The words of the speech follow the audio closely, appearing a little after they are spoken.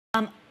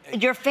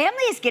your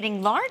family is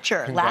getting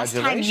larger. Last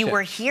time you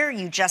were here,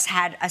 you just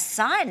had a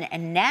son,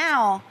 and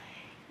now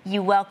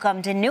you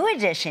welcomed a new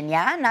addition,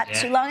 yeah? Not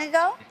too long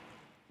ago?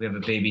 We have a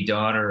baby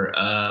daughter.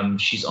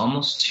 She's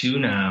almost 2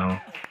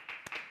 now.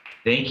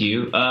 Thank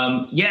you.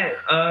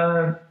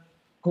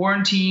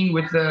 Quarantine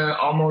with the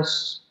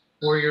almost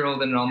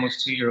 4-year-old and an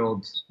almost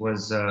 2-year-old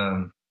was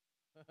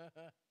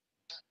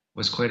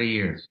quite a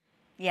year.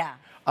 Yeah.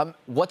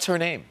 What's her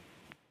name?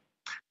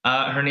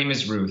 Her name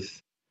is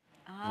Ruth.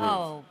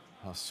 Oh, Ruth.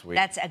 How sweet.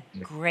 That's a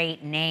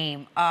great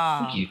name. Oh.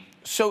 Thank you.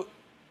 So,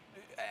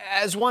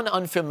 as one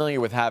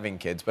unfamiliar with having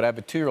kids, but I have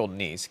a 2-year-old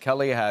niece.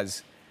 Kelly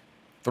has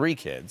 3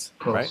 kids,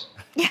 right?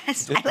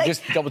 Yes.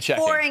 Just double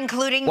checking. 4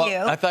 including you.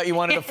 I thought you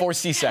wanted a 4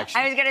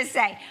 C-section. I was going to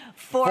say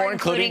 4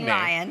 including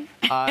Ryan.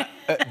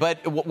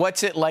 But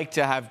what's it like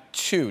to have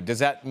 2? Does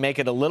that make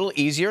it a little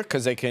easier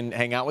because they can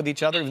hang out with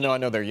each other, even though I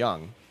know they're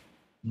young?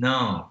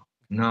 No,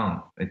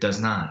 it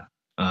does not.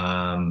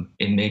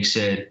 It makes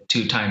it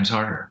 2 times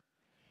harder.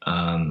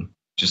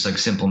 Just like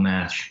simple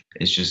math,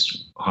 it's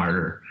just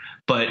harder.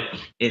 But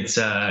it's,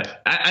 I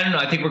don't know,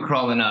 I think we're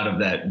crawling out of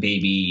that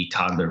baby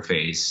toddler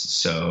phase.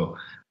 So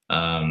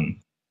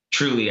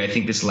truly, I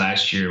think this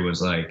last year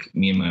was like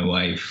me and my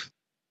wife,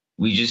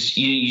 you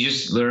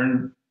just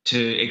learn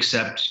to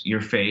accept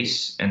your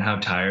face and how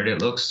tired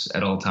it looks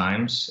at all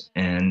times.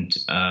 And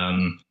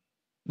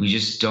we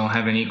just don't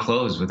have any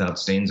clothes without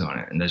stains on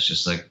it. And that's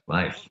just like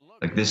life.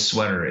 Like this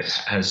sweater, it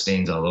has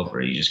stains all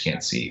over it. You just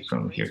can't see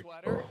from here.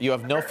 You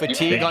have no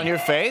fatigue on your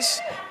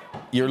face?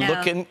 You're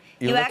looking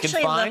You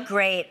actually fine? look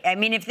great. I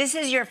mean, if this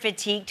is your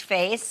fatigued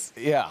face,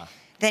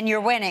 then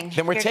you're winning.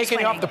 Then we're taking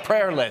you off the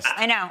prayer list.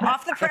 I know,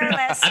 off the prayer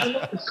list. I don't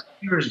know if the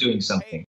computer's doing something.